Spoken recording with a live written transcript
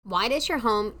Why does your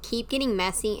home keep getting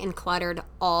messy and cluttered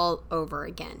all over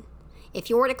again? If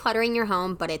you're decluttering your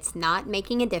home but it's not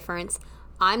making a difference,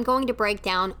 I'm going to break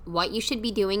down what you should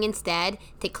be doing instead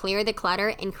to clear the clutter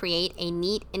and create a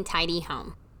neat and tidy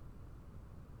home.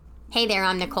 Hey there,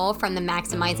 I'm Nicole from The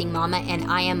Maximizing Mama,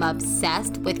 and I am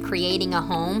obsessed with creating a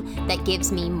home that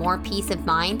gives me more peace of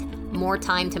mind, more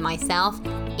time to myself,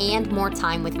 and more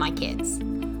time with my kids.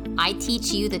 I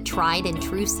teach you the tried and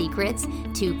true secrets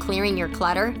to clearing your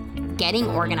clutter, getting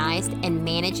organized, and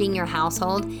managing your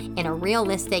household in a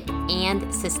realistic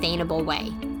and sustainable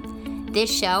way. This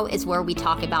show is where we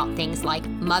talk about things like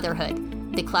motherhood,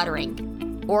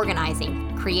 decluttering,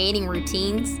 organizing, creating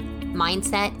routines,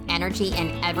 mindset, energy,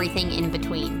 and everything in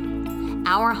between.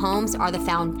 Our homes are the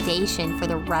foundation for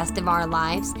the rest of our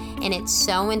lives, and it's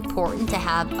so important to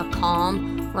have a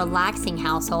calm, relaxing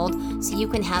household so you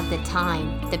can have the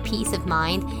time, the peace of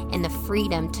mind, and the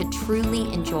freedom to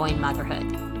truly enjoy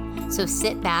motherhood. So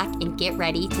sit back and get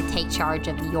ready to take charge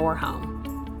of your home.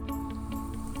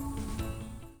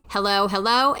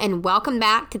 Hello, and welcome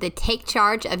back to the Take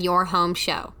Charge of Your Home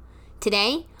show.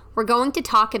 Today, we're going to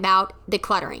talk about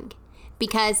decluttering.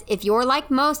 Because if you're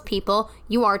like most people,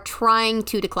 you are trying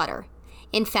to declutter.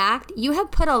 In fact, you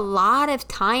have put a lot of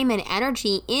time and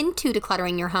energy into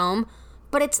decluttering your home,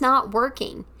 but it's not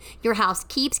working. Your house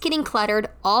keeps getting cluttered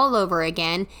all over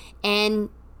again, and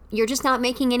you're just not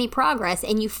making any progress,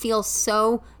 and you feel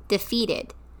so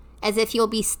defeated, as if you'll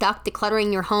be stuck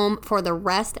decluttering your home for the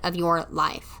rest of your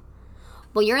life.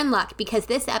 Well, you're in luck because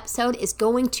this episode is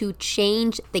going to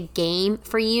change the game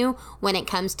for you when it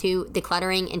comes to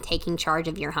decluttering and taking charge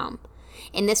of your home.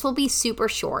 And this will be super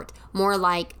short, more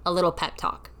like a little pep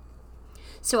talk.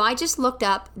 So I just looked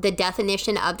up the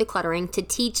definition of decluttering to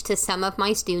teach to some of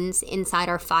my students inside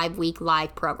our 5-week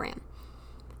live program.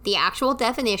 The actual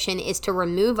definition is to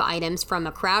remove items from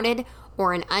a crowded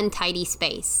or an untidy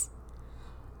space.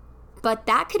 But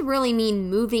that could really mean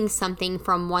moving something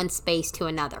from one space to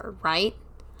another, right?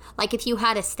 Like if you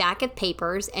had a stack of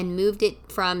papers and moved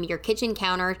it from your kitchen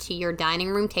counter to your dining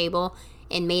room table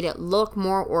and made it look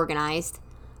more organized,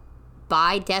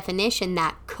 by definition,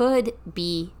 that could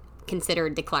be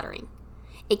considered decluttering.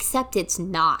 Except it's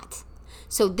not.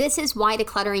 So this is why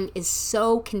decluttering is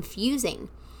so confusing,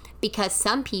 because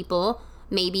some people,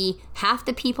 maybe half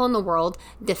the people in the world,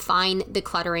 define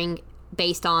decluttering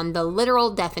based on the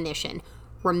literal definition,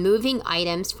 removing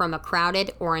items from a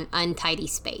crowded or an untidy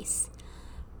space.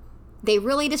 They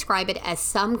really describe it as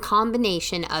some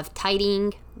combination of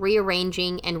tidying,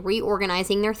 rearranging, and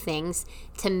reorganizing their things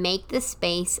to make the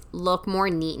space look more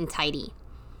neat and tidy.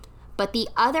 But the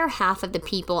other half of the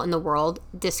people in the world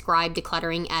describe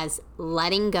decluttering as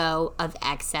letting go of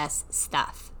excess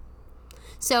stuff.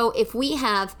 So if we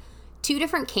have two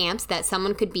different camps that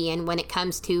someone could be in when it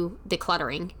comes to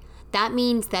decluttering, that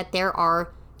means that there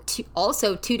are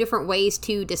also two different ways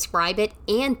to describe it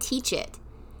and teach it.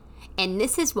 And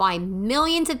this is why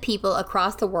millions of people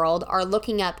across the world are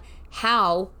looking up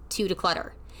how to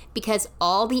declutter, because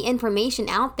all the information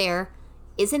out there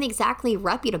isn't exactly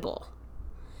reputable.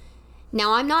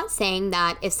 Now, I'm not saying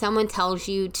that if someone tells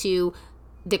you to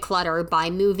declutter by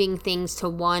moving things to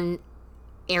one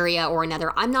area or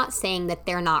another, I'm not saying that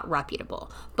they're not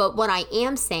reputable. But what I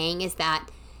am saying is that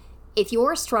if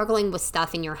you're struggling with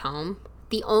stuff in your home,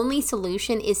 the only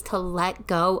solution is to let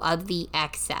go of the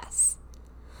excess.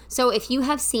 So if you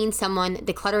have seen someone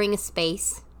decluttering a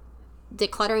space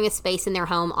in their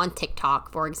home on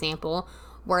TikTok, for example,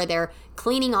 where they're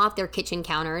cleaning off their kitchen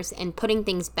counters and putting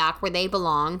things back where they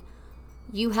belong,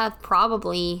 you have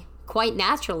probably quite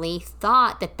naturally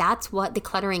thought that that's what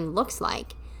decluttering looks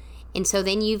like. And so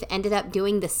then you've ended up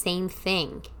doing the same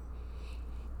thing.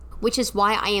 Which is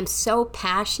why I am so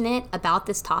passionate about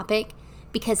this topic,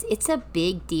 because it's a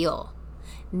big deal.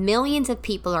 Millions of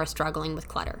people are struggling with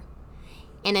clutter.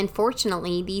 And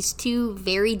unfortunately, these two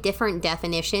very different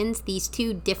definitions, these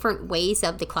two different ways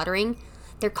of decluttering,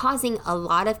 they're causing a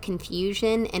lot of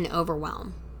confusion and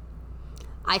overwhelm.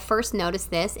 I first noticed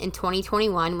this in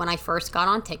 2021 when I first got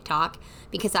on TikTok,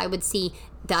 because I would see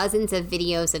dozens of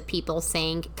videos of people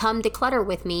saying, "Come declutter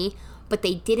with me," but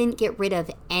they didn't get rid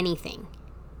of anything.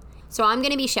 So I'm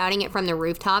going to be shouting it from the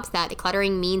rooftops that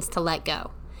decluttering means to let go.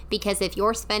 Because if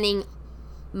you're spending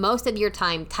most of your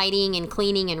time tidying and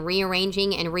cleaning and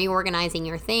rearranging and reorganizing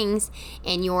your things,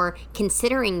 and you're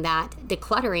considering that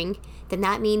decluttering, then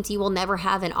that means you will never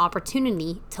have an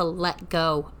opportunity to let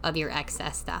go of your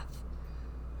excess stuff.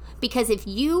 Because if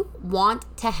you want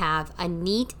to have a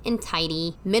neat and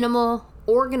tidy, minimal,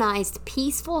 organized,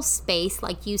 peaceful space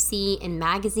like you see in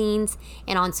magazines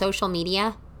and on social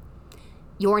media,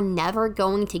 you're never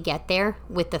going to get there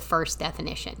with the first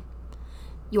definition.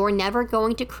 You're never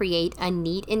going to create a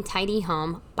neat and tidy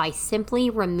home by simply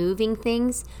removing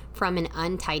things from an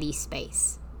untidy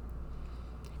space.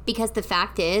 Because the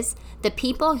fact is, the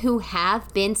people who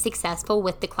have been successful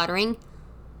with decluttering,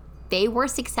 they were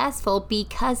successful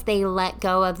because they let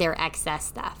go of their excess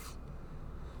stuff.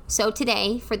 So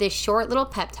today, for this short little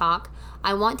pep talk,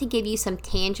 I want to give you some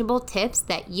tangible tips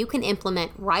that you can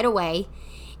implement right away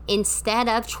instead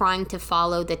of trying to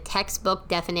follow the textbook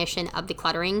definition of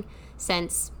decluttering,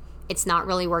 since it's not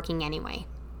really working anyway.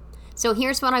 So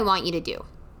here's what I want you to do.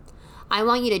 I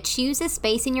want you to choose a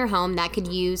space in your home that could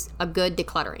use a good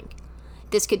decluttering.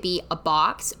 This could be a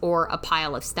box or a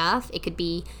pile of stuff. It could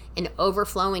be an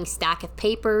overflowing stack of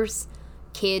papers,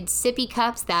 kids' sippy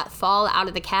cups that fall out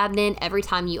of the cabinet every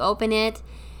time you open it.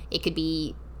 It could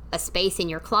be a space in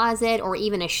your closet or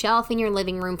even a shelf in your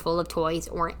living room full of toys,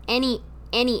 or any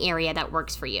area that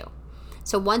works for you.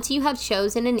 So once you have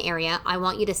chosen an area, I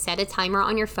want you to set a timer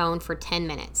on your phone for 10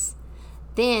 minutes.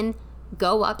 Then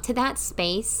go up to that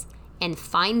space and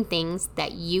find things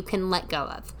that you can let go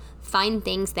of. Find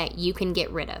things that you can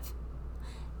get rid of.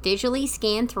 Visually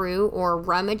scan through or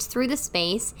rummage through the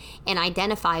space and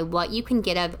identify what you can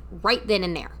get of right then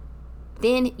and there.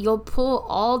 Then you'll pull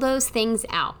all those things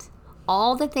out,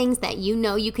 all the things that you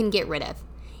know you can get rid of.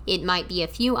 It might be a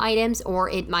few items or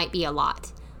it might be a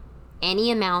lot.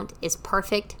 Any amount is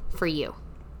perfect for you.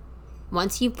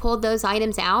 Once you've pulled those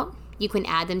items out, you can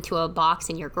add them to a box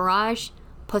in your garage,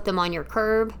 put them on your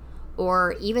curb,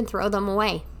 or even throw them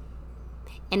away.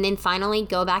 And then finally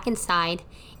go back inside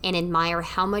and admire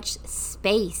how much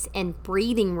space and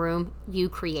breathing room you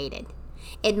created.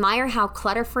 Admire how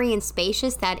clutter-free and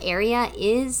spacious that area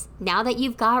is now that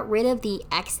you've got rid of the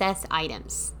excess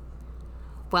items.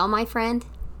 Well, my friend,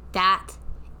 that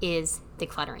is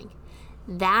decluttering.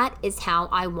 That is how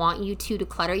I want you to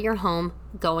declutter your home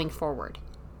going forward.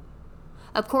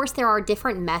 Of course, there are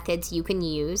different methods you can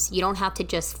use. You don't have to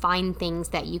just find things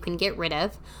that you can get rid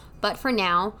of. But for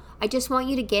now, I just want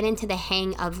you to get into the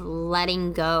hang of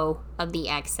letting go of the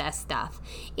excess stuff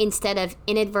instead of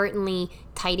inadvertently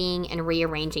tidying and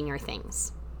rearranging your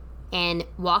things. And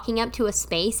walking up to a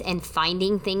space and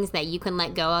finding things that you can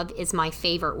let go of is my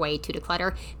favorite way to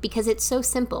declutter because it's so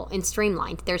simple and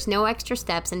streamlined. There's no extra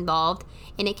steps involved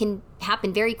and it can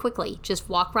happen very quickly. Just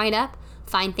walk right up,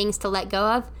 find things to let go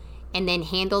of, and then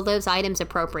handle those items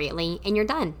appropriately, and you're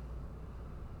done.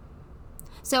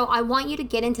 So I want you to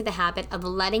get into the habit of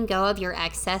letting go of your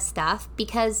excess stuff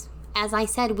because, as I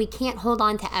said, we can't hold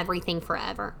on to everything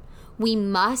forever. We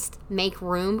must make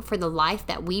room for the life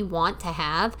that we want to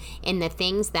have and the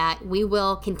things that we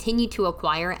will continue to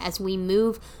acquire as we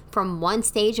move from one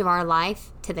stage of our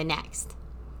life to the next.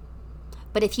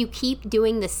 But if you keep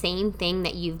doing the same thing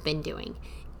that you've been doing,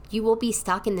 you will be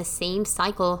stuck in the same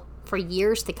cycle for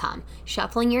years to come,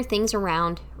 shuffling your things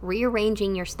around,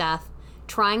 rearranging your stuff,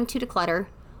 trying to declutter,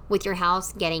 with your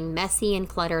house getting messy and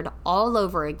cluttered all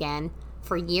over again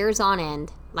for years on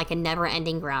end, like a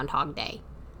never-ending Groundhog Day.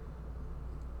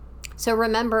 So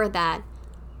remember that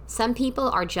some people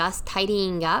are just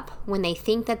tidying up when they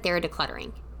think that they're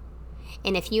decluttering.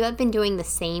 And if you have been doing the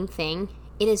same thing,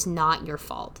 it is not your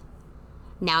fault.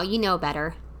 Now you know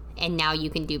better, and now you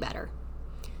can do better.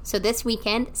 So this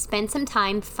weekend, spend some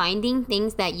time finding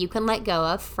things that you can let go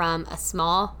of from a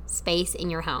small space in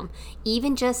your home,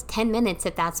 even just 10 minutes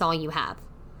if that's all you have.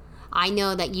 I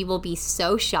know that you will be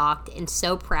so shocked and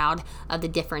so proud of the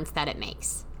difference that it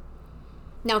makes.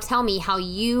 Now tell me how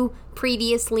you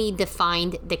previously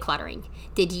defined decluttering.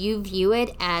 Did you view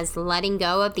it as letting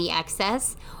go of the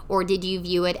excess, or did you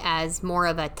view it as more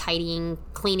of a tidying,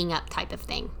 cleaning up type of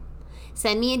thing?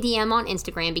 Send me a DM on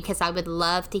Instagram because I would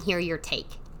love to hear your take.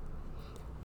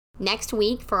 Next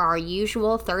week, for our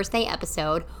usual Thursday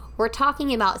episode, we're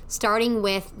talking about starting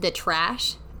with the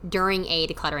trash during a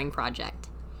decluttering project.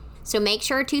 So make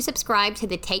sure to subscribe to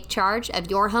the Take Charge of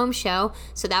Your Home show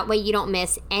so that way you don't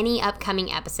miss any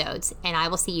upcoming episodes, and I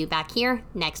will see you back here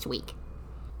next week.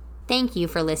 Thank you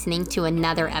for listening to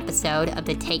another episode of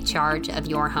the Take Charge of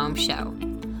Your Home show.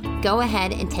 Go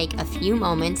ahead and take a few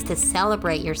moments to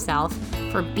celebrate yourself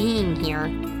for being here,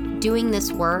 doing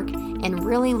this work, and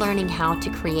really learning how to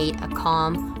create a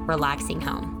calm, relaxing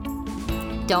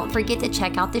home. Don't forget to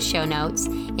check out the show notes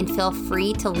and feel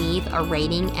free to leave a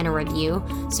rating and a review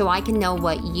so I can know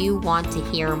what you want to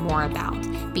hear more about,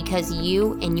 because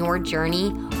you and your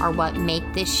journey are what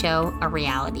make this show a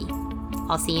reality.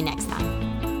 I'll see you next time.